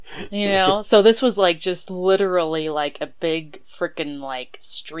You know? So this was like just literally like a big freaking like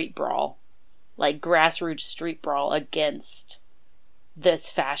street brawl. Like grassroots street brawl against this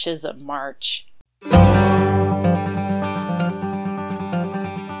fascism march.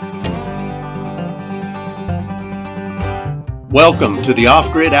 Welcome to the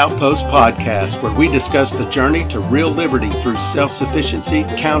Off-Grid Outpost podcast, where we discuss the journey to real liberty through self-sufficiency,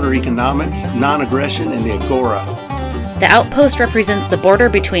 counter-economics, non-aggression, and the agora. The Outpost represents the border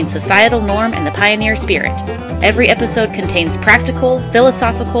between societal norm and the pioneer spirit. Every episode contains practical,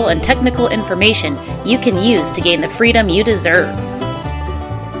 philosophical, and technical information you can use to gain the freedom you deserve.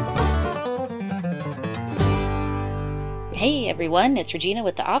 Hey everyone, it's Regina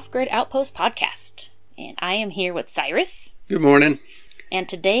with the Off-Grid Outpost podcast. And I am here with Cyrus. Good morning. And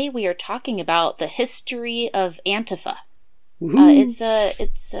today we are talking about the history of Antifa.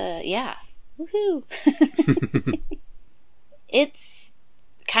 Woohoo. Yeah. Woohoo. It's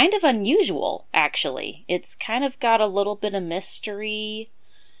kind of unusual, actually. It's kind of got a little bit of mystery.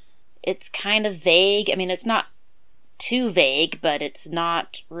 It's kind of vague. I mean, it's not too vague, but it's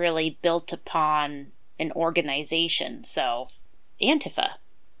not really built upon an organization. So, Antifa.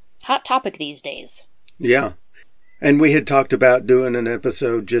 Hot topic these days. Yeah. And we had talked about doing an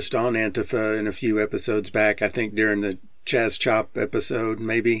episode just on Antifa in a few episodes back, I think during the Chaz Chop episode,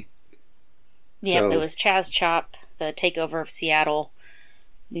 maybe. Yeah, It was Chaz Chop, the takeover of Seattle.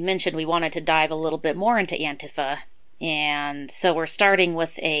 We mentioned we wanted to dive a little bit more into Antifa. And so we're starting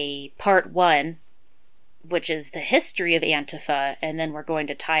with a part 1, which is the history of Antifa. And then we're going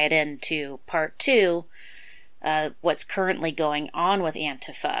to tie it into part 2, what's currently going on with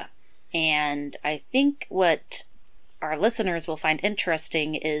Antifa. And I think what our listeners will find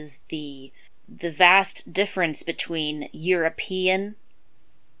interesting is the vast difference between European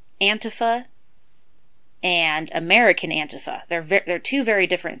Antifa and American Antifa. They're two very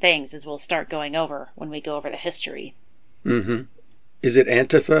different things, as we'll start going over when we go over the history. Mm-hmm. Is it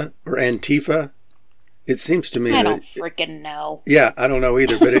Antifa or Antifa? It seems to me I don't freaking know. Yeah, I don't know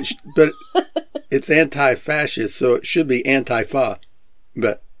either, but but it's anti-fascist, so it should be Antifa.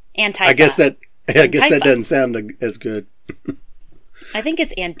 But Antifa. I guess that doesn't sound as good. I think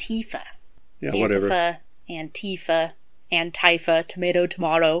it's Antifa. Yeah, whatever. Antifa,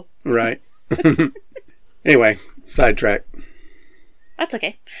 tomato. Right. Anyway, sidetrack. That's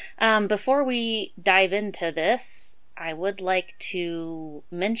okay. Before we dive into this, I would like to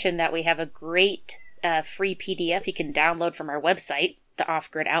mention that we have a great free PDF you can download from our website,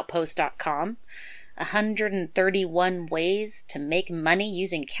 theoffgridoutpost.com. 131 ways to make money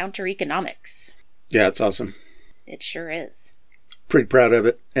using counter-economics. Yeah, it's awesome. It sure is. Pretty proud of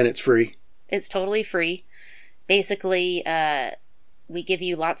it, and it's free. It's totally free. Basically, we give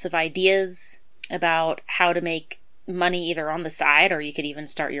you lots of ideas about how to make money either on the side, or you could even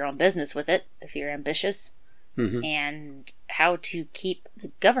start your own business with it if you're ambitious, and how to keep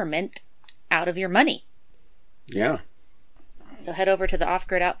the government out of your money. Yeah. So head over to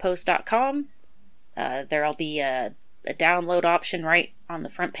theoffgridoutpost.com. There'll be a download option right on the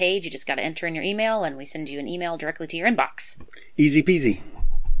front page. You just got to enter in your email, and we send you an email directly to your inbox. Easy peasy.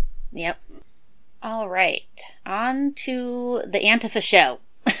 Yep. All right. On to the Antifa show.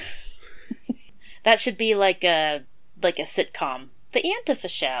 That should be like a sitcom. The Antifa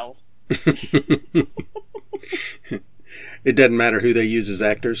show. It doesn't matter who they use as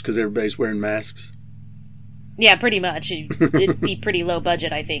actors because everybody's wearing masks. Yeah, pretty much. It'd be pretty low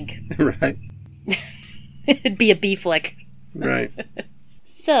budget, I think. Right. It'd be a B flick. Right.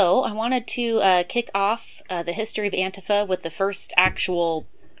 So, I wanted to kick off the history of Antifa with the first actual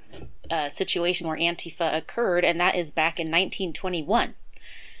situation where Antifa occurred, and that is back in 1921.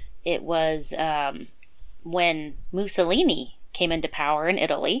 It was when Mussolini came into power in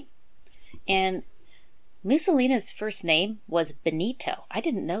Italy, and Mussolini's first name was Benito. I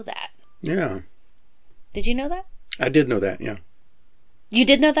didn't know that. Yeah. Did you know that? I did know that, yeah. You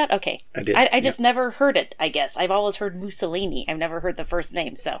did know that? Okay. I did. I just never heard it, I guess. I've always heard Mussolini. I've never heard the first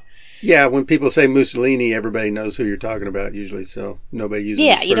name, so. Yeah, when people say Mussolini, everybody knows who you're talking about usually, so nobody uses his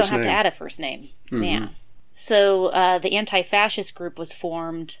first name. Yeah, you don't have to add a first name. Mm-hmm. Yeah. So the anti-fascist group was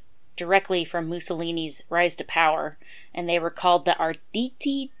formed directly from Mussolini's rise to power, and they were called the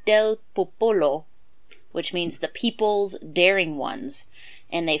Arditi del Popolo, which means the people's daring ones,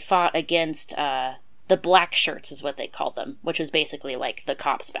 and they fought against the black shirts is what they called them, which was basically like the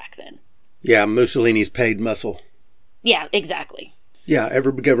cops back then. Yeah, Mussolini's paid muscle. Yeah, exactly. Yeah,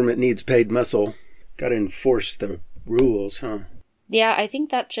 every government needs paid muscle. Got to enforce the rules, huh? Yeah, I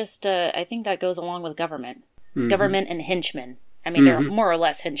think that goes along with government. Mm-hmm. Government and henchmen. I mean, they're more or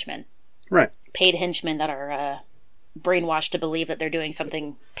less henchmen. Right. Paid henchmen that are brainwashed to believe that they're doing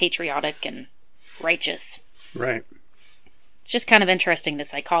something patriotic and righteous. Right. It's just kind of interesting, the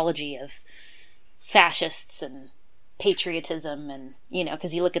psychology of fascists and patriotism, and, you know,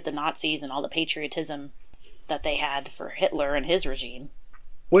 because you look at the Nazis and all the patriotism that they had for Hitler and his regime.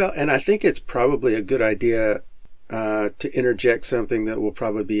 Well, and I think it's probably a good idea to interject something that will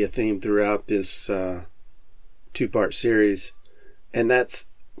probably be a theme throughout this two-part series, and that's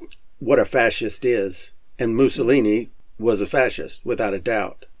what a fascist is. And Mussolini was a fascist, without a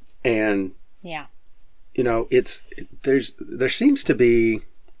doubt. And yeah, you know, there seems to be,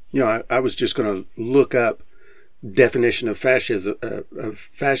 you know, I was just going to look up definition of fascism,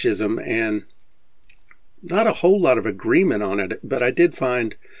 and not a whole lot of agreement on it, but I did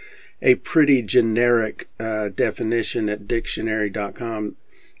find a pretty generic definition at dictionary.com,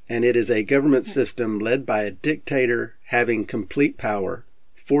 and it is a government system led by a dictator having complete power,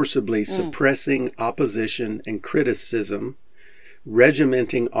 forcibly suppressing opposition and criticism,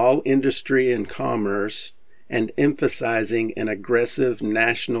 regimenting all industry and commerce, and emphasizing an aggressive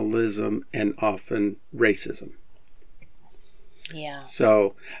nationalism and often racism. Yeah.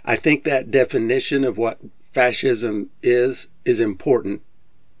 So I think that definition of what fascism is important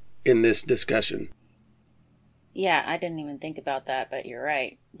in this discussion. Yeah, I didn't even think about that, but you're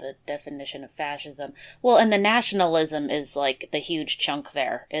right. The definition of fascism. Well, and the nationalism is like the huge chunk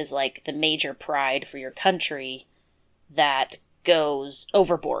there, is like the major pride for your country that goes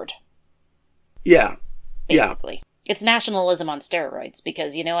overboard. Yeah. Basically. Yeah. It's nationalism on steroids,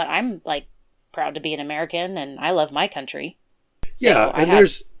 because, you know what, I'm like proud to be an American and I love my country. So yeah, and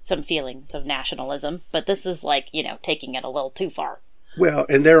there's some feelings of nationalism, but this is like, you know, taking it a little too far. Well,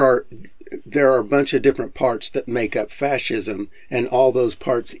 and there are a bunch of different parts that make up fascism, and all those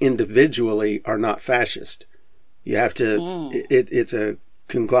parts individually are not fascist. You have to, it's a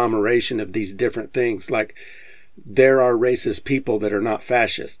conglomeration of these different things. Like, there are racist people that are not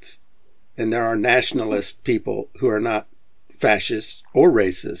fascists, and there are nationalist people who are not fascists or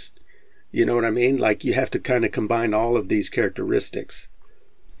racist. You know what I mean? Like, you have to kind of combine all of these characteristics.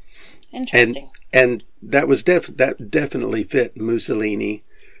 Interesting. And that was that definitely fit Mussolini,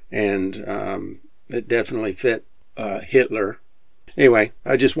 and it definitely fit Hitler. Anyway,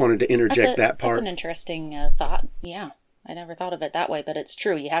 I just wanted to interject that part. That's an interesting thought. Yeah, I never thought of it that way, but it's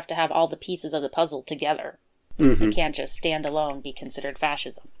true. You have to have all the pieces of the puzzle together. Mm-hmm. You can't just stand alone be considered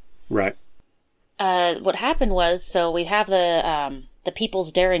fascism. Right. What happened was, so we have the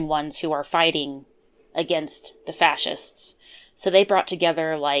People's Daring Ones who are fighting against the fascists. So they brought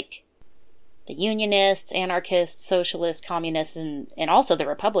together, like, the Unionists, anarchists, socialists, communists, and also the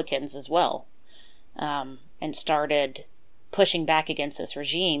Republicans as well, and started pushing back against this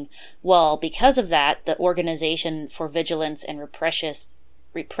regime. Well, because of that, the Organization for Vigilance and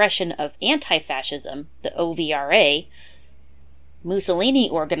Repression of Anti-Fascism, the OVRA, Mussolini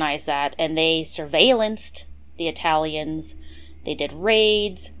organized that, and they surveillanced the Italians. They did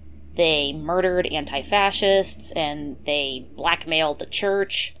raids, they murdered anti-fascists, and they blackmailed the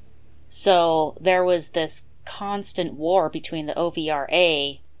church. So there was this constant war between the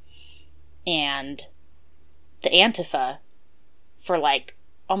OVRA and the Antifa for like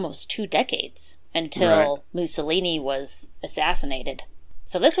almost 2 decades until Mussolini was assassinated.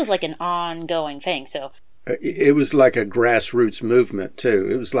 So this was like an ongoing thing. So it was like a grassroots movement too.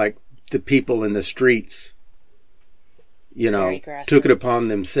 It was like the people in the streets, you know, took it upon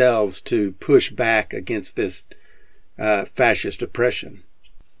themselves to push back against this fascist oppression.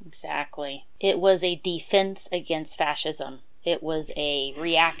 Exactly. It was a defense against fascism. It was a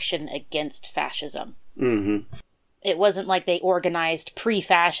reaction against fascism. Mm-hmm. It wasn't like they organized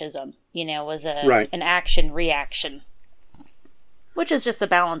pre-fascism. You know, it was an action-reaction. Which is just a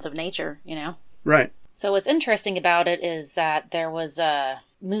balance of nature, you know? Right. So what's interesting about it is that there was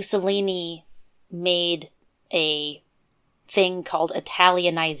Mussolini made a thing called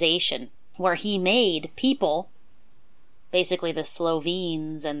Italianization, where he made people, basically the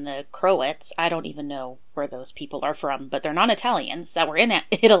Slovenes and the Croats, I don't even know where those people are from, but they're non-Italians that were in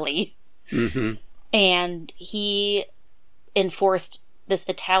Italy. Mm-hmm. And he enforced this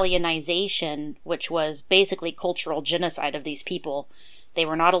Italianization, which was basically cultural genocide of these people. They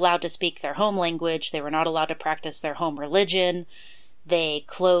were not allowed to speak their home language. They were not allowed to practice their home religion. They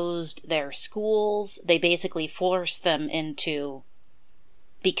closed their schools. They basically forced them into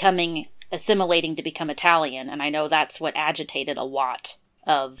assimilating to become Italian. And I know that's what agitated a lot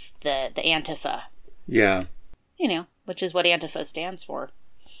of the Antifa. Yeah. You know, which is what Antifa stands for.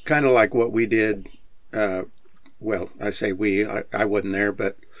 Kind of like what we did, well, I say we, I wasn't there,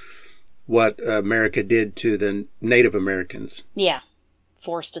 but what America did to the Native Americans. Yeah.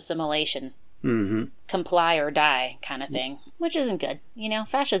 Forced assimilation. Mm-hmm. comply or die kind of thing, which isn't good.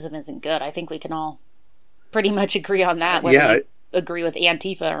 Fascism isn't good. I think we can all pretty much agree on that, whether we agree with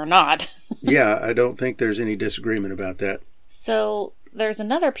Antifa or not. Yeah, I don't think there's any disagreement about that. So there's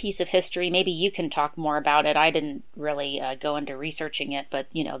another piece of history. Maybe you can talk more about it. I didn't really go into researching it,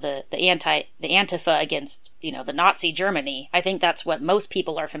 but the Antifa against the Nazi Germany. I think that's what most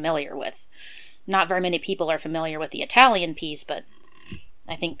people are familiar with. Not very many people are familiar with the Italian piece, but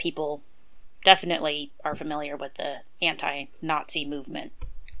I think people definitely are familiar with the anti-Nazi movement.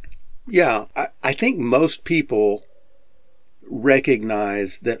 Yeah, I think most people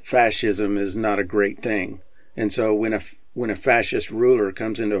recognize that fascism is not a great thing. And so when a fascist ruler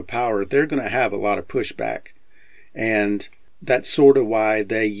comes into power, they're going to have a lot of pushback. And that's sort of why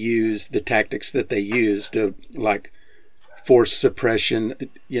they use the tactics that they use to, like, force suppression.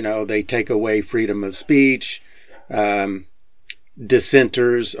 They take away freedom of speech.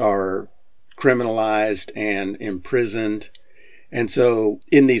 Dissenters are criminalized and imprisoned. And so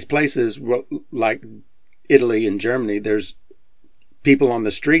in these places like Italy and Germany, there's people on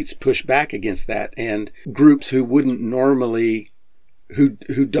the streets push back against that, and groups who wouldn't normally, who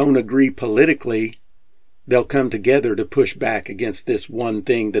don't agree politically, they'll come together to push back against this one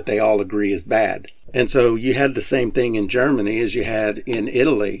thing that they all agree is bad. And so you had the same thing in Germany as you had in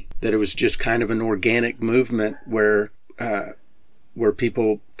Italy, that it was just kind of an organic movement where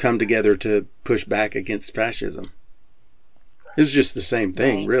people come together to push back against fascism. It was just the same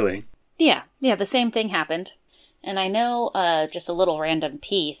thing, right. Really. Yeah, the same thing happened. And I know just a little random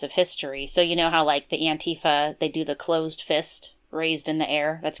piece of history. So you know how, like, the Antifa, they do the closed fist raised in the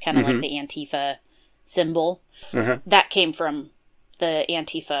air? That's kind of like the Antifa symbol. Uh-huh. That came from the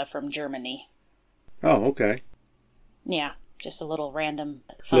Antifa from Germany. Oh, okay. Yeah, just a little random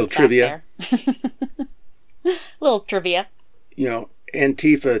fun fact trivia there. Little trivia.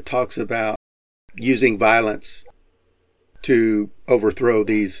 Antifa talks about using violence to overthrow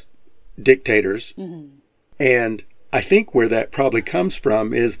these dictators. Mm-hmm. And I think where that probably comes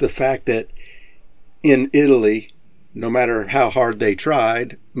from is the fact that in Italy, no matter how hard they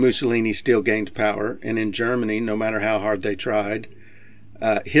tried, Mussolini still gained power. And in Germany, no matter how hard they tried,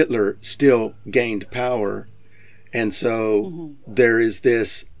 Hitler still gained power. And so there is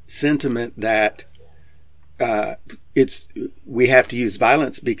this sentiment that we have to use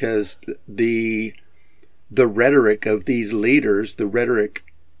violence because the rhetoric of these leaders, the rhetoric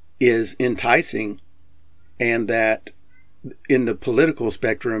is enticing, and that in the political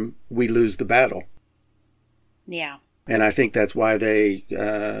spectrum, we lose the battle. Yeah. And I think that's why they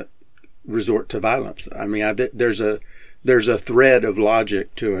resort to violence. I mean, there's a thread of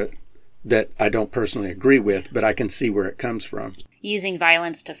logic to it that I don't personally agree with, but I can see where it comes from. Using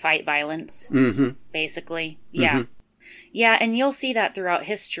violence to fight violence, basically. Yeah. Mm-hmm. Yeah, and you'll see that throughout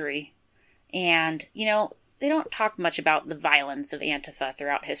history. And, they don't talk much about the violence of Antifa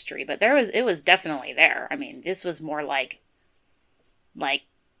throughout history, but it was definitely there. I mean, this was more like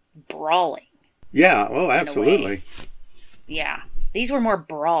brawling. Yeah, oh, absolutely. Yeah. These were more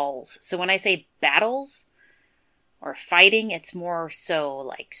brawls. So when I say battles or fighting, it's more so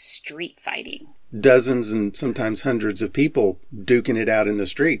like street fighting. Dozens and sometimes hundreds of people duking it out in the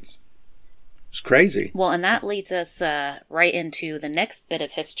streets. It's crazy. Well, and that leads us right into the next bit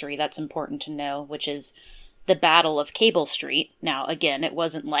of history that's important to know, which is the Battle of Cable Street. Now, again, it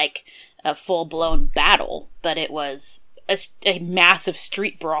wasn't like a full-blown battle, but it was a massive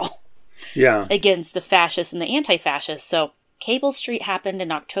street brawl. Yeah. Against the fascists and the anti-fascists. So, Cable Street happened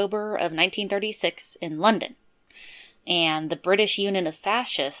in October of 1936 in London. And the British Union of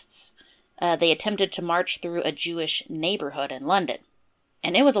Fascists, they attempted to march through a Jewish neighborhood in London.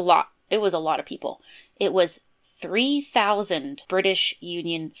 And it was a lot. It was a lot of people. It was 3,000 British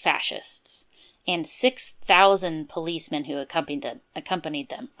Union fascists and 6,000 policemen who accompanied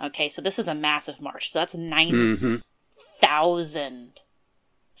them. Okay, so this is a massive march. So that's 9,000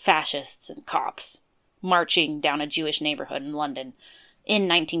 fascists and cops marching down a Jewish neighborhood in London in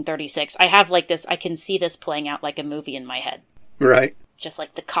 1936. I have like this, I can see this playing out like a movie in my head. Right. Just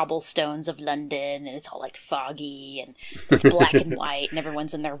like the cobblestones of London, and it's all like foggy, and it's black and white, and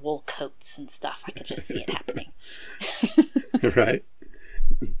everyone's in their wool coats and stuff. I could just see it happening. Right.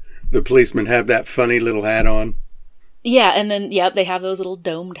 The policemen have that funny little hat on. Yeah, and then, they have those little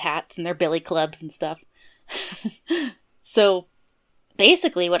domed hats and their billy clubs and stuff. So,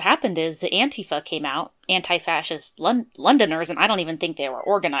 basically what happened is the Antifa came out, anti-fascist Londoners, and I don't even think they were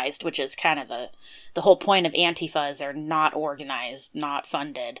organized, which is kind of the whole point of Antifa is they're not organized, not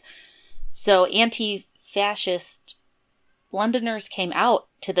funded. So anti-fascist Londoners came out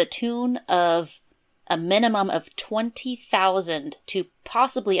to the tune of a minimum of 20,000 to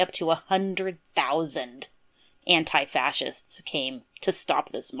possibly up to 100,000 anti-fascists came to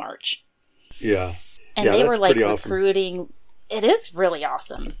stop this march. Yeah. And they were like recruiting. Awesome. It is really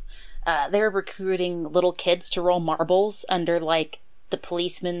awesome. They were recruiting little kids to roll marbles under like the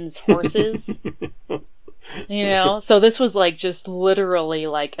policemen's horses. You know? So this was like just literally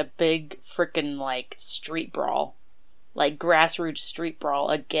like a big freaking like street brawl. Like grassroots street brawl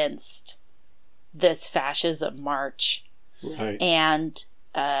against this fascism march. Right. And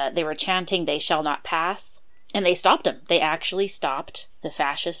they were chanting, "They shall not pass." And they stopped them. They actually stopped the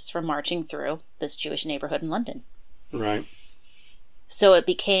fascists from marching through this Jewish neighborhood in London. Right. So it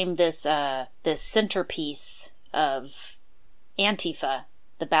became this this centerpiece of Antifa,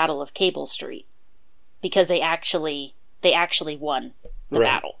 the Battle of Cable Street, because they actually won the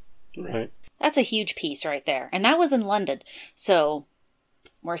battle. Right. That's a huge piece right there. And that was in London. So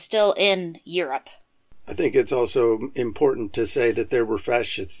we're still in Europe. I think it's also important to say that there were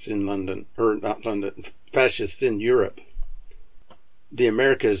fascists in London, or not London, fascists in Europe. The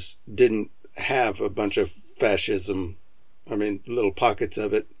Americas didn't have a bunch of fascism. I mean, little pockets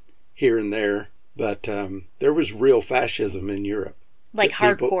of it here and there. But there was real fascism in Europe. Like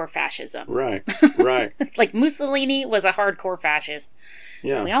hardcore fascism. Right, right. Like Mussolini was a hardcore fascist.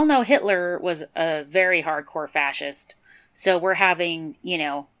 Yeah. We all know Hitler was a very hardcore fascist. So we're having, you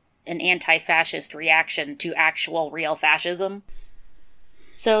know, an anti-fascist reaction to actual real fascism.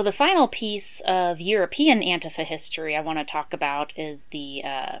 So the final piece of European Antifa history I want to talk about is the,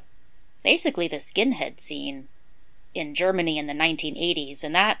 basically the skinhead scene in Germany in the 1980s.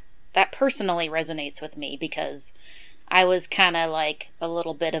 And that personally resonates with me because I was kind of like a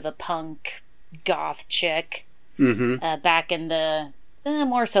little bit of a punk goth chick back in the,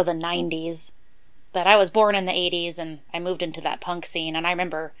 more so the 90s. But I was born in the 80s and I moved into that punk scene. And I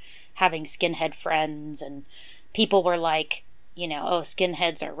remember having skinhead friends and people were like, you know, oh,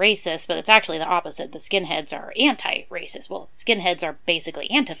 skinheads are racist, but it's actually the opposite. The skinheads are anti-racist. Well, skinheads are basically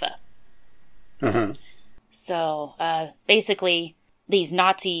Antifa. Uh-huh. So basically these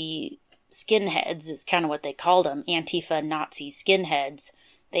Nazi skinheads is kind of what they called them, Antifa Nazi skinheads.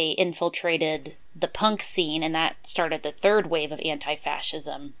 They infiltrated the punk scene, and that started the third wave of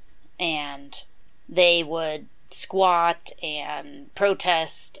anti-fascism. And they would squat and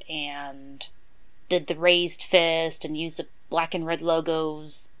protest and did the raised fist and use the black and red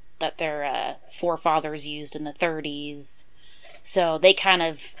logos that their forefathers used in the 30s. So they kind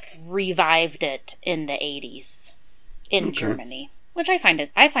of revived it in the 80s in Germany. Which I find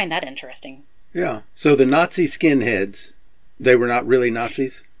that interesting. Yeah. So the Nazi skinheads, they were not really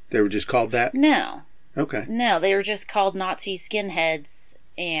Nazis? They were just called that? No. Okay. No, they were just called Nazi skinheads,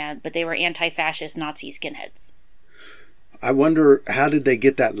 but they were anti-fascist Nazi skinheads. I wonder, how did they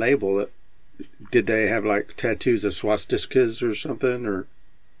get that label? Did they have like tattoos of swastikas or something? Or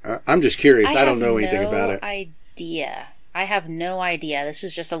I'm just curious. I don't know anything about it. I have no idea. This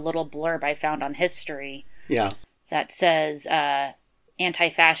is just a little blurb I found on History. Yeah. That says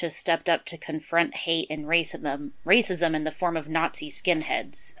anti-fascists stepped up to confront hate and racism in the form of Nazi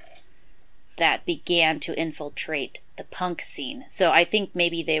skinheads that began to infiltrate the punk scene. So I think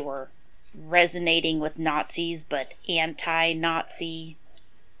maybe they were resonating with Nazis, but anti-Nazi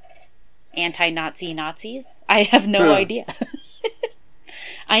Nazis? I have no idea.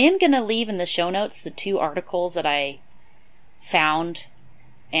 I am going to leave in the show notes the 2 articles that I found,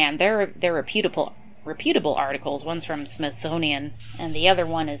 and they're reputable articles. One's from Smithsonian, and the other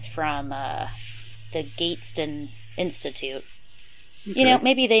one is from the Gateston Institute. Okay. You know,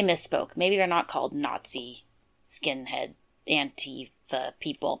 maybe they misspoke. Maybe they're not called Nazi skinhead Antifa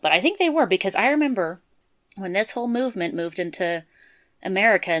people, but I think they were, because I remember when this whole movement moved into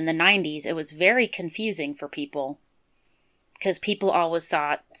America in the 90s, it was very confusing for people because people always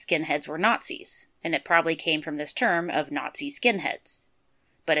thought skinheads were Nazis, and it probably came from this term of Nazi skinheads,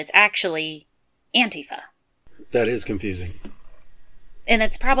 but it's actually Antifa. That is confusing. And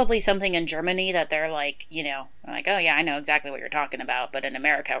it's probably something in Germany that they're like, you know, like, oh yeah, I know exactly what you're talking about. But in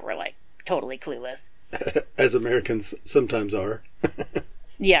America, we're like totally clueless. As Americans sometimes are.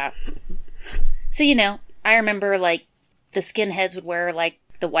 Yeah. So, you know, I remember like the skinheads would wear like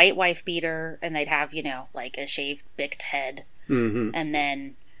the white wife beater and they'd have, you know, like a shaved bicked head. Mm-hmm. And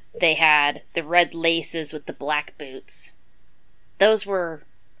then they had the red laces with the black boots. Those were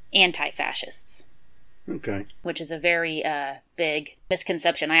anti-fascists. Okay. Which is a very big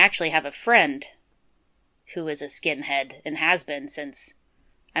misconception. I actually have a friend who is a skinhead and has been since,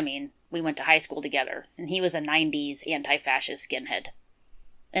 I mean, we went to high school together, and he was a 90s anti-fascist skinhead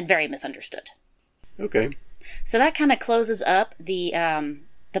and very misunderstood. Okay. So that kind of closes up the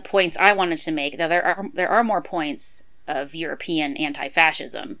the points I wanted to make. Now, there are more points of European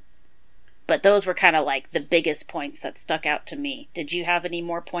anti-fascism, but those were kind of like the biggest points that stuck out to me. Did you have any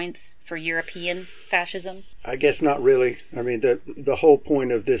more points for European fascism? I guess not really. I mean, the whole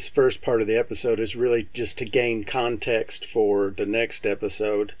point of this first part of the episode is really just to gain context for the next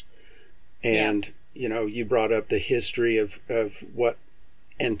episode. And, you know, you brought up the history of what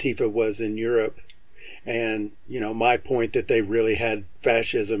Antifa was in Europe. And, you know, my point that they really had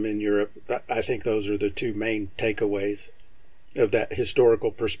fascism in Europe, I think those are the two main takeaways of that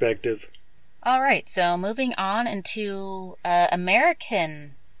historical perspective. All right, so moving on into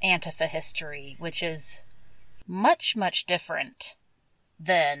American Antifa history, which is much, much different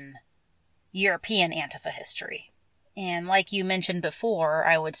than European Antifa history. And like you mentioned before,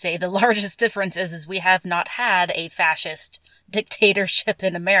 I would say the largest difference is we have not had a fascist dictatorship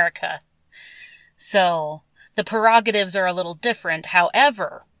in America. So the prerogatives are a little different.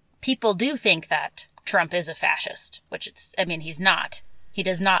 However, people do think that Trump is a fascist, which he's not. He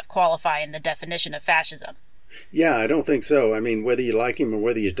does not qualify in the definition of fascism. Yeah, I don't think so. I mean, whether you like him or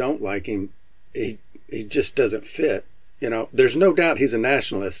whether you don't like him, he just doesn't fit. You know, there's no doubt he's a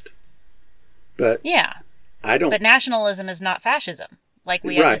nationalist. But yeah. But nationalism is not fascism. Like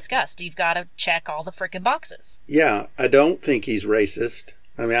we have discussed. You've got to check all the frickin' boxes. Yeah, I don't think he's racist.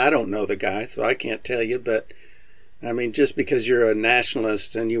 I mean, I don't know the guy, so I can't tell you. But, I mean, just because you're a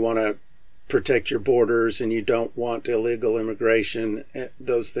nationalist and you want to protect your borders and you don't want illegal immigration,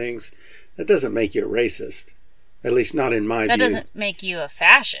 those things, that doesn't make you a racist. At least not in my view. That doesn't make you a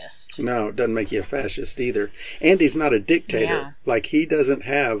fascist. No, it doesn't make you a fascist either. And he's not a dictator. Yeah. Like, he doesn't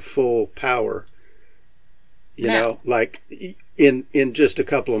have full power. You know, like in just a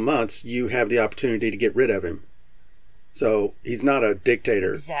couple of months, you have the opportunity to get rid of him. So he's not a dictator.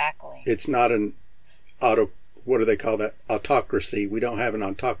 Exactly. It's not an what do they call that? Autocracy. We don't have an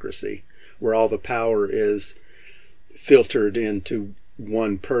autocracy where all the power is filtered into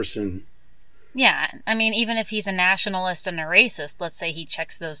one person. Yeah, I mean, even if he's a nationalist and a racist, let's say he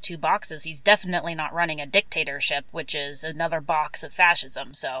checks those two boxes, he's definitely not running a dictatorship, which is another box of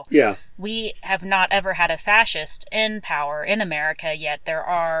fascism. So yeah, we have not ever had a fascist in power in America, yet there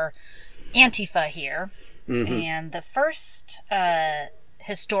are Antifa here. Mm-hmm. And the first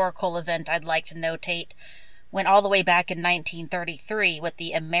historical event I'd like to notate went all the way back in 1933 with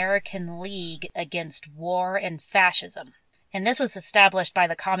the American League Against War and Fascism. And this was established by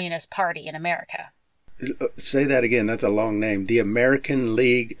the Communist Party in America. Say that again. That's a long name. The American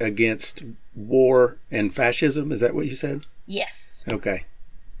League Against War and Fascism. Is that what you said? Yes. Okay.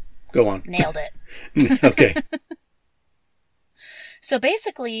 Go on. Nailed it. Okay. So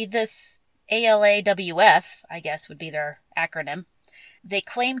basically, this ALAWF, I guess would be their acronym, they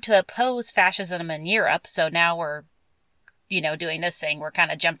claim to oppose fascism in Europe. So now we're, doing this thing. We're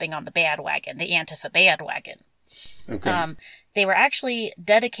kind of jumping on the bandwagon, the Antifa bandwagon. Okay. They were actually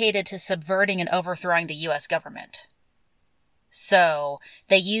dedicated to subverting and overthrowing the U.S. government. So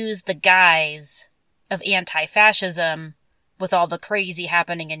they used the guise of anti-fascism with all the crazy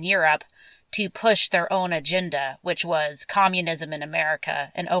happening in Europe to push their own agenda, which was communism in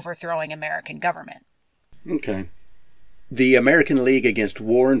America and overthrowing American government. Okay. The American League Against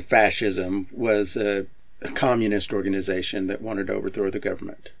War and Fascism was a communist organization that wanted to overthrow the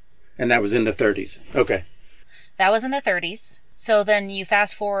government. And that was in the 30s. Okay. That was in the 30s. So then you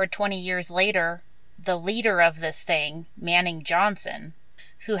fast forward 20 years later, the leader of this thing, Manning Johnson,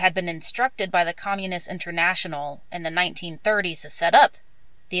 who had been instructed by the Communist International in the 1930s to set up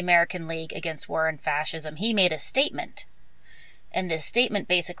the American League Against War and Fascism, he made a statement. And this statement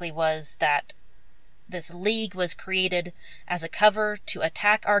basically was that this league was created as a cover to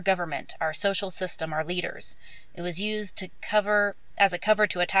attack our government, our social system, our leaders. It was used as a cover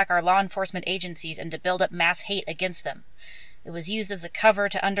to attack our law enforcement agencies and to build up mass hate against them. It was used as a cover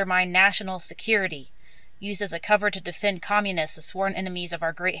to undermine national security, used as a cover to defend communists, the sworn enemies of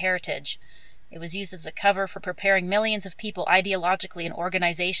our great heritage. It was used as a cover for preparing millions of people ideologically and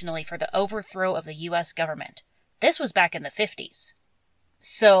organizationally for the overthrow of the U.S. government. This was back in the 50s.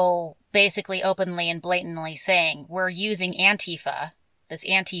 So, basically openly and blatantly saying, we're using Antifa, this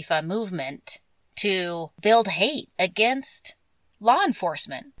Antifa movement, to build hate against law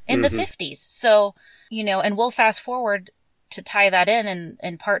enforcement in the 50s. So, and we'll fast forward to tie that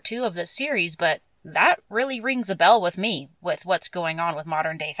in part 2 of this series, but that really rings a bell with me with what's going on with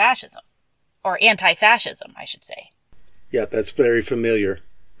modern day fascism. Or anti-fascism, I should say. Yeah, that's very familiar.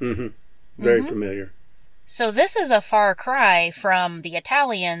 Very familiar. So this is a far cry from the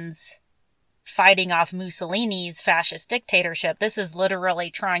Italians fighting off Mussolini's fascist dictatorship. This is literally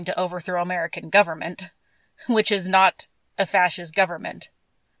trying to overthrow American government, which is not a fascist government.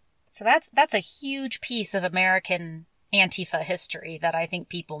 So that's a huge piece of American Antifa history that I think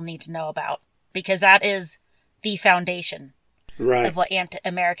people need to know about, because that is the foundation of what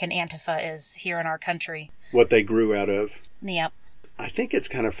American Antifa is here in our country. What they grew out of. Yep. I think it's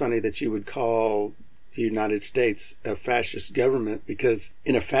kind of funny that you would call the United States a fascist government, because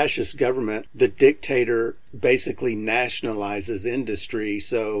in a fascist government, the dictator basically nationalizes industry,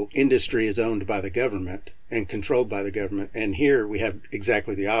 so industry is owned by the government and controlled by the government. And here we have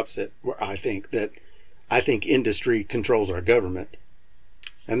exactly the opposite, where I think industry controls our government.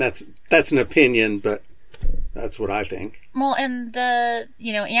 And that's an opinion, but that's what I think. Well, and,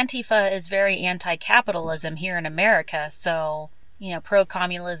 Antifa is very anti-capitalism here in America, so,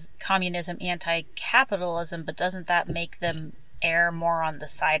 pro-communism, anti-capitalism, but doesn't that make them err more on the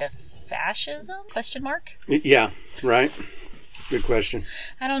side of fascism? ? Yeah, right. Good question.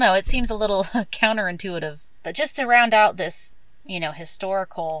 I don't know. It seems a little counterintuitive. But just to round out this,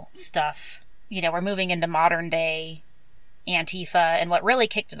 historical stuff, we're moving into modern day Antifa, and what really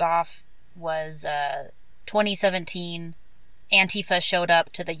kicked it off was 2017, Antifa showed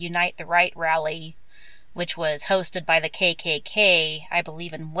up to the Unite the Right rally, which was hosted by the KKK, I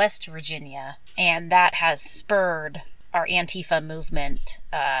believe in West Virginia, and that has spurred our Antifa movement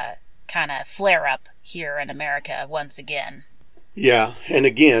kind of flare up here in America once again. Yeah, and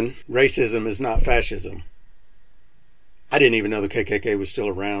again, racism is not fascism. I didn't even know the KKK was still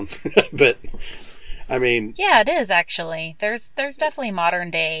around, but I mean... Yeah, it is actually. There's definitely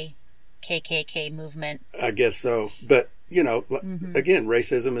modern day KKK movement. I guess so. But, again,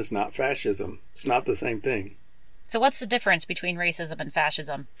 racism is not fascism. It's not the same thing. So what's the difference between racism and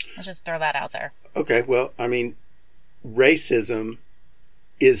fascism? Let's just throw that out there. Okay, well, I mean, racism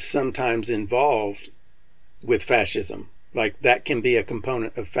is sometimes involved with fascism. Like, that can be a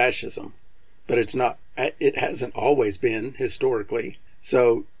component of fascism. But it hasn't always been historically.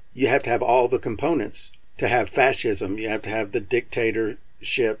 So you have to have all the components to have fascism. You have to have the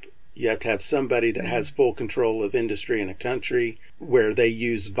dictatorship. You have to have somebody that has full control of industry in a country, where they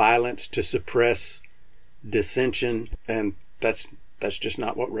use violence to suppress dissension. And that's just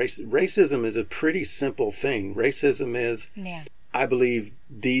not what racism is. A pretty simple thing. Racism is, I believe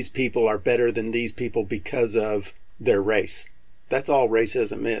these people are better than these people because of their race. That's all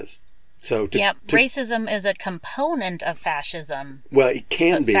racism is. So racism is a component of fascism. Well, it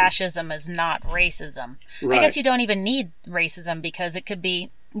can be. Fascism is not racism. Right. I guess you don't even need racism, because you could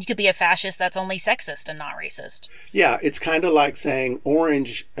be a fascist that's only sexist and not racist. Yeah, it's kind of like saying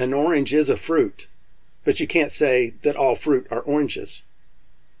an orange is a fruit, but you can't say that all fruit are oranges.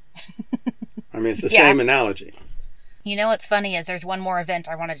 I mean, it's the same analogy. What's funny is there's one more event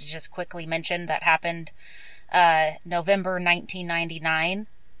I wanted to just quickly mention that happened November 1999.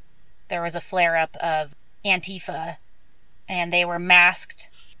 There was a flare-up of Antifa, and they were masked,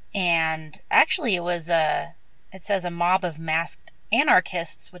 and actually it says a mob of masked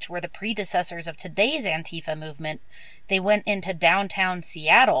anarchists, which were the predecessors of today's Antifa movement. They went into downtown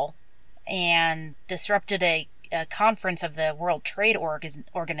Seattle and disrupted a conference of the World Trade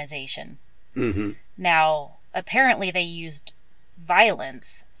Organization. Mm-hmm. Now, apparently they used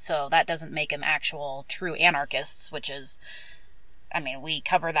violence, so that doesn't make them actual true anarchists, which is... I mean, we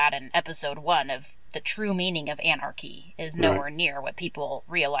cover that in episode 1 of the true meaning of anarchy is nowhere near what people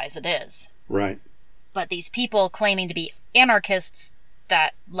realize it is. Right. But these people claiming to be anarchists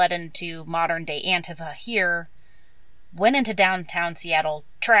that led into modern day Antifa here went into downtown Seattle,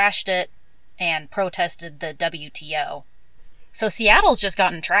 trashed it, and protested the WTO. So Seattle's just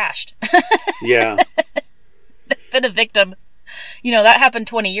gotten trashed. Yeah. They've been a victim. That happened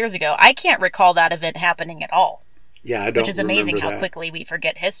 20 years ago. I can't recall that event happening at all. Yeah, I don't. Which is amazing how quickly we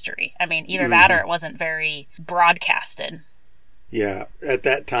forget history. I mean, either that or it wasn't very broadcasted. Yeah, at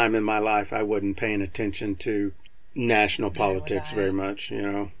that time in my life, I wasn't paying attention to national politics very much,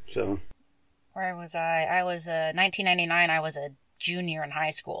 so. Where was I? I was, 1999, I was a junior in high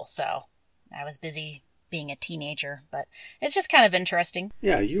school, so I was busy being a teenager, but it's just kind of interesting.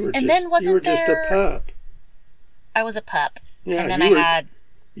 Yeah, you were just a pup. I was a pup. Yeah, and then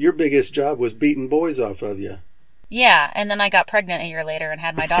your biggest job was beating boys off of you. Yeah, and then I got pregnant a year later and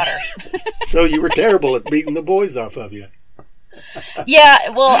had my daughter. So you were terrible at beating the boys off of you. Yeah,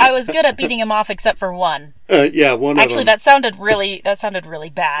 well, I was good at beating them off except for one. Yeah, one of them. Actually, that sounded really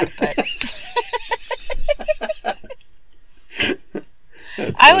bad, but...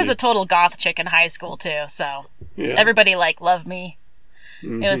 I was a total goth chick in high school, too, so... Yeah. Everybody, loved me.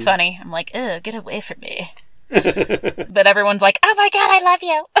 Mm-hmm. It was funny. I'm like, ugh, get away from me. But everyone's like, oh my god, I love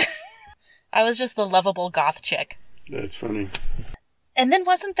you! I was just the lovable goth chick. That's funny. And then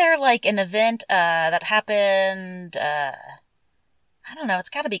wasn't there, an event that happened I don't know, it's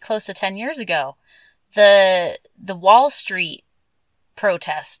got to be close to 10 years ago. The Wall Street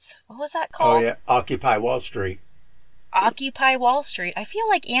protests. What was that called? Oh, yeah. Occupy Wall Street. Occupy Wall Street. I feel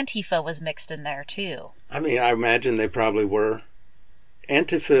like Antifa was mixed in there, too. I mean, I imagine they probably were.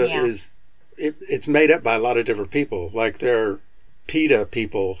 Antifa is... It's made up by a lot of different people. Like, there are PETA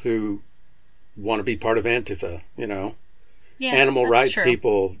people who want to be part of Antifa, you know. Yeah, animal rights true.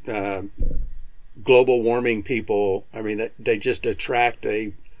 people, global warming people. I mean, they just attract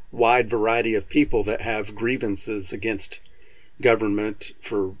a wide variety of people that have grievances against government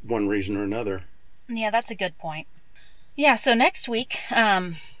for one reason or another. Yeah, that's a good point. Yeah, so next week,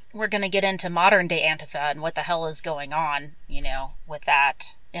 we're going to get into modern day Antifa and what the hell is going on, you know, with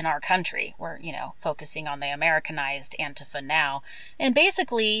that in our country. We're, you know, focusing on the Americanized Antifa now. And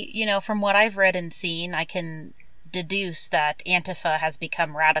basically, you know, from what I've read and seen, I can deduce that Antifa has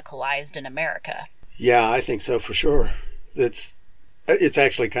become radicalized in America. Yeah, I think so for sure. It's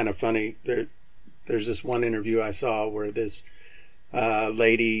actually kind of funny. There's this one interview I saw where this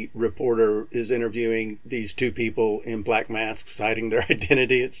lady reporter is interviewing these two people in black masks hiding their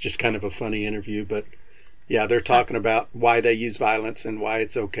identity. It's just kind of a funny interview, but yeah, they're talking about why they use violence and why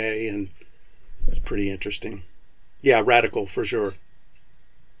it's okay, and it's pretty interesting. Yeah, radical for sure.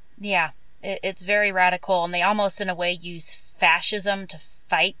 Yeah. It's very radical, and they almost, in a way, use fascism to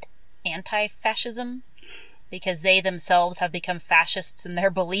fight anti-fascism because they themselves have become fascists in their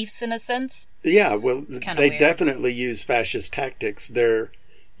beliefs, in a sense. Yeah, well, they weird. definitely use fascist tactics. They're,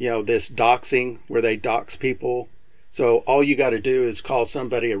 you know, this doxing where they dox people. So all you got to do is call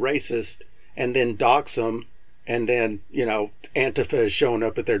somebody a racist and then dox them, and then, you know, Antifa is showing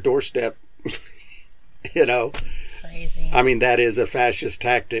up at their doorstep, you know. Crazy. I mean, that is a fascist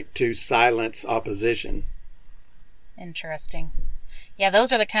tactic to silence opposition. Interesting. Yeah,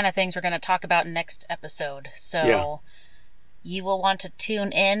 those are the kind of things we're going to talk about next episode. So You will want to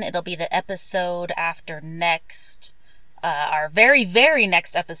tune in. It'll be the episode after next. Our very, very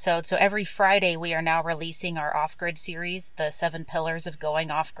next episode. So every Friday we are now releasing our off-grid series, the 7 Pillars of Going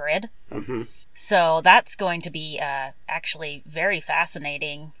Off-Grid. Mm-hmm. So that's going to be actually very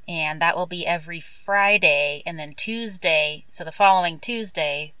fascinating, and that will be every Friday, and then Tuesday, so the following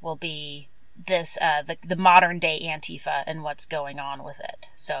Tuesday will be this the modern day Antifa and what's going on with it.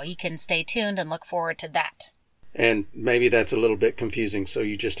 So you can stay tuned and look forward to that. And maybe that's a little bit confusing, so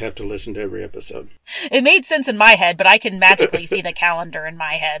you just have to listen to every episode. It made sense in my head, but I can magically see the calendar in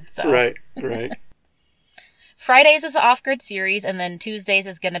my head. So Right. Fridays is the off-grid series, and then Tuesdays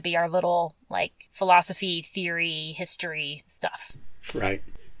is going to be our little, like, philosophy, theory, history stuff. Right.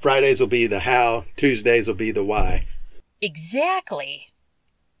 Fridays will be the how, Tuesdays will be the why. Exactly.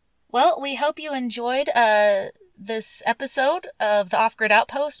 Well, we hope you enjoyed this episode of the Off-Grid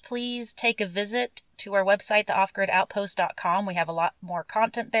Outpost. Please take a visit to our website, theoffgridoutpost.com. We have a lot more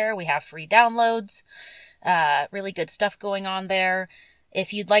content there. We have free downloads, really good stuff going on there.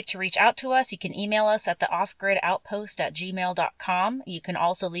 If you'd like to reach out to us, you can email us at theoffgridoutpost@gmail.com. You can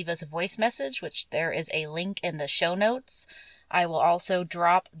also leave us a voice message, which there is a link in the show notes. I will also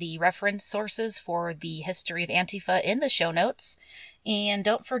drop the reference sources for the history of Antifa in the show notes. And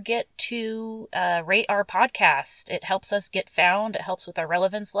don't forget to rate our podcast. It helps us get found. It helps with our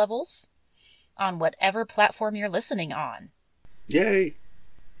relevance levels on whatever platform you're listening on. Yay.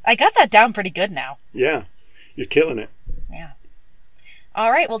 I got that down pretty good now. Yeah, you're killing it. Yeah. All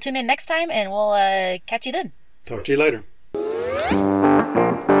right, we'll tune in next time, and we'll catch you then. Talk to you later.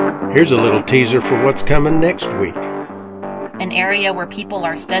 Here's a little teaser for what's coming next week. An area where people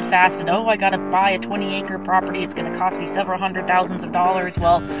are steadfast and, I got to buy a 20-acre property. It's going to cost me several $100,000s.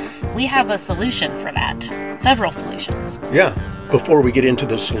 Well, we have a solution for that. Several solutions. Yeah. Before we get into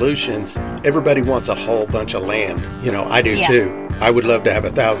the solutions, everybody wants a whole bunch of land. You know, I do too. I would love to have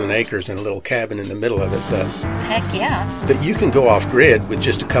 1,000 acres and a little cabin in the middle of it, but... Heck yeah. But you can go off-grid with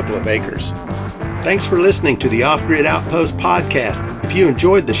just a couple of acres. Thanks for listening to the Off-Grid Outpost podcast. If you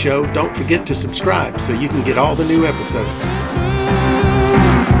enjoyed the show, don't forget to subscribe so you can get all the new episodes.